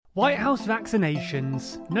White House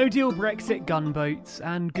vaccinations, no-deal Brexit gunboats,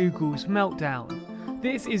 and Google's meltdown.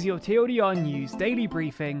 This is your TLDR News daily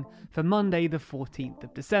briefing for Monday the 14th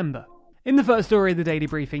of December. In the first story of the daily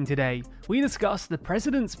briefing today, we discuss the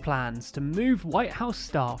president's plans to move White House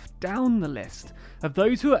staff down the list of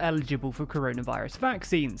those who are eligible for coronavirus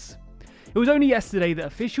vaccines. It was only yesterday that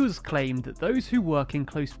officials claimed that those who work in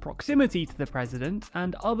close proximity to the president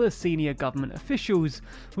and other senior government officials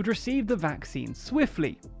would receive the vaccine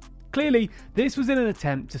swiftly. Clearly, this was in an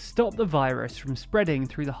attempt to stop the virus from spreading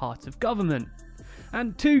through the heart of government.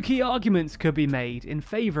 And two key arguments could be made in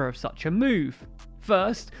favour of such a move.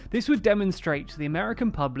 First, this would demonstrate to the American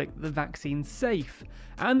public that the vaccine's safe,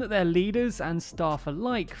 and that their leaders and staff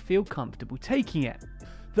alike feel comfortable taking it.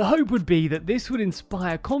 The hope would be that this would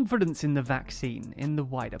inspire confidence in the vaccine in the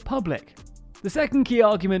wider public. The second key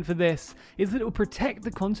argument for this is that it will protect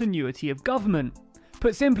the continuity of government.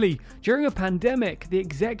 Put simply, during a pandemic, the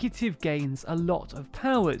executive gains a lot of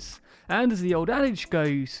powers, and as the old adage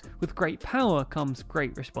goes, with great power comes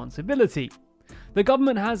great responsibility. The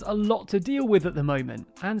government has a lot to deal with at the moment,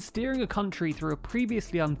 and steering a country through a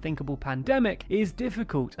previously unthinkable pandemic is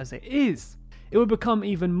difficult as it is. It would become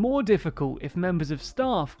even more difficult if members of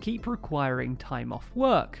staff keep requiring time off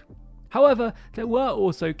work. However, there were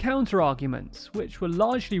also counter-arguments, which were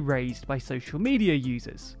largely raised by social media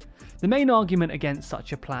users. The main argument against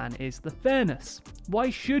such a plan is the fairness. Why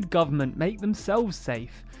should government make themselves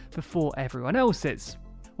safe before everyone else is?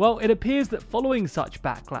 Well, it appears that following such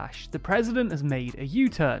backlash, the president has made a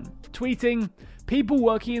U-turn, tweeting, "People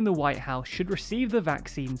working in the White House should receive the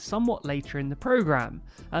vaccine somewhat later in the program,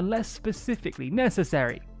 unless specifically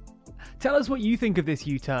necessary." Tell us what you think of this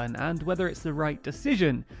U-turn and whether it's the right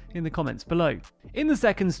decision in the comments below. In the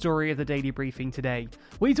second story of the daily briefing today,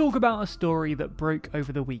 we talk about a story that broke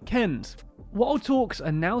over the weekend. While talks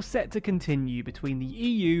are now set to continue between the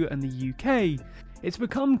EU and the UK, it's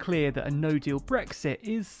become clear that a no-deal Brexit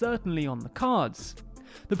is certainly on the cards.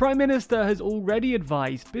 The Prime Minister has already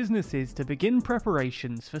advised businesses to begin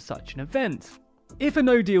preparations for such an event. If a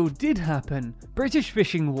no-deal did happen, British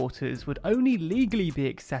fishing waters would only legally be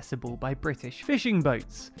accessible by British fishing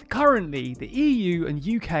boats. Currently, the EU and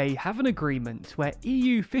UK have an agreement where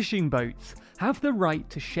EU fishing boats have the right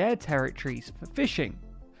to share territories for fishing.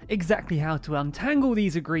 Exactly how to untangle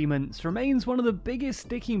these agreements remains one of the biggest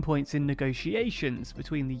sticking points in negotiations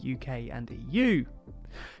between the UK and EU.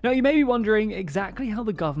 Now, you may be wondering exactly how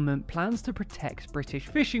the government plans to protect British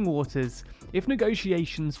fishing waters if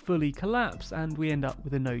negotiations fully collapse and we end up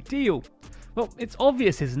with a no deal. Well, it's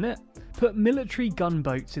obvious, isn't it? Put military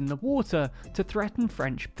gunboats in the water to threaten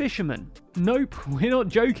French fishermen. Nope, we're not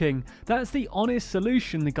joking. That's the honest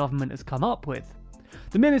solution the government has come up with.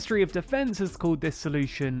 The Ministry of Defence has called this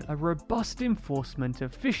solution a robust enforcement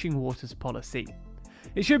of fishing waters policy.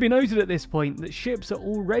 It should be noted at this point that ships are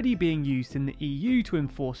already being used in the EU to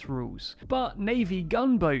enforce rules, but Navy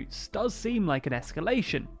gunboats does seem like an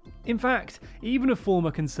escalation. In fact, even a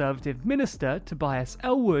former Conservative minister, Tobias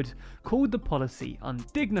Ellwood, called the policy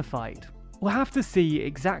undignified. We'll have to see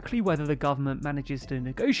exactly whether the government manages to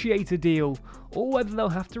negotiate a deal, or whether they'll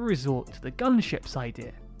have to resort to the gunships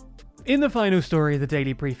idea. In the final story of the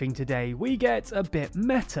daily briefing today, we get a bit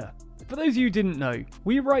meta. For those of you who didn't know,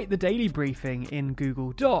 we write the daily briefing in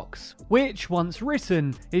Google Docs, which, once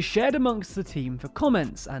written, is shared amongst the team for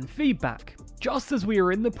comments and feedback. Just as we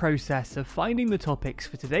were in the process of finding the topics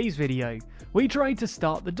for today's video, we tried to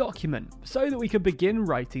start the document so that we could begin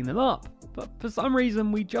writing them up, but for some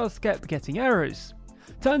reason we just kept getting errors.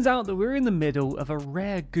 Turns out that we're in the middle of a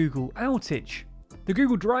rare Google outage. The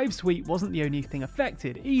Google Drive suite wasn't the only thing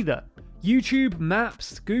affected either. YouTube,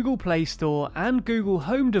 Maps, Google Play Store, and Google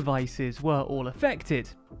Home devices were all affected.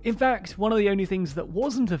 In fact, one of the only things that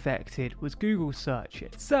wasn't affected was Google Search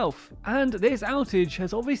itself, and this outage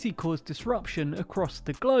has obviously caused disruption across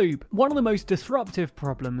the globe. One of the most disruptive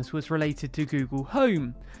problems was related to Google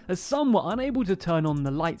Home, as some were unable to turn on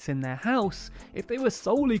the lights in their house if they were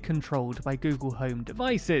solely controlled by Google Home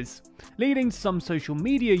devices, leading to some social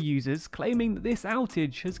media users claiming that this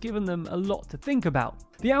outage has given them a lot to think about.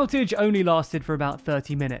 The outage only lasted for about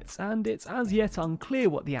 30 minutes, and it's as yet unclear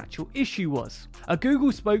what the actual issue was. A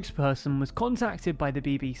Google spokesperson was contacted by the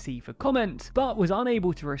BBC for comment, but was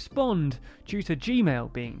unable to respond due to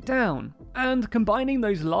Gmail being down. And combining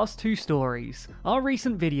those last two stories, our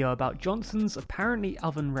recent video about Johnson's apparently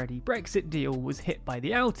oven-ready Brexit deal was hit by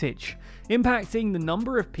the outage, impacting the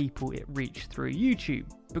number of people it reached through YouTube,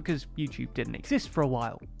 because YouTube didn't exist for a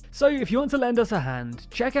while. So if you want to lend us a hand,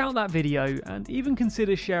 check out that video and even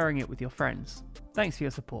consider sharing it with your friends. Thanks for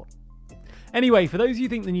your support. Anyway, for those who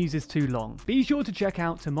think the news is too long, be sure to check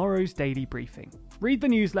out tomorrow's daily briefing. Read the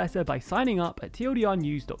newsletter by signing up at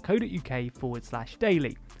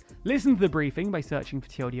tldrnews.co.uk/daily. Listen to the briefing by searching for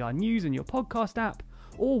TLDR News in your podcast app,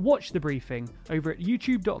 or watch the briefing over at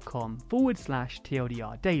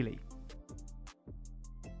youtube.com/TLDR Daily.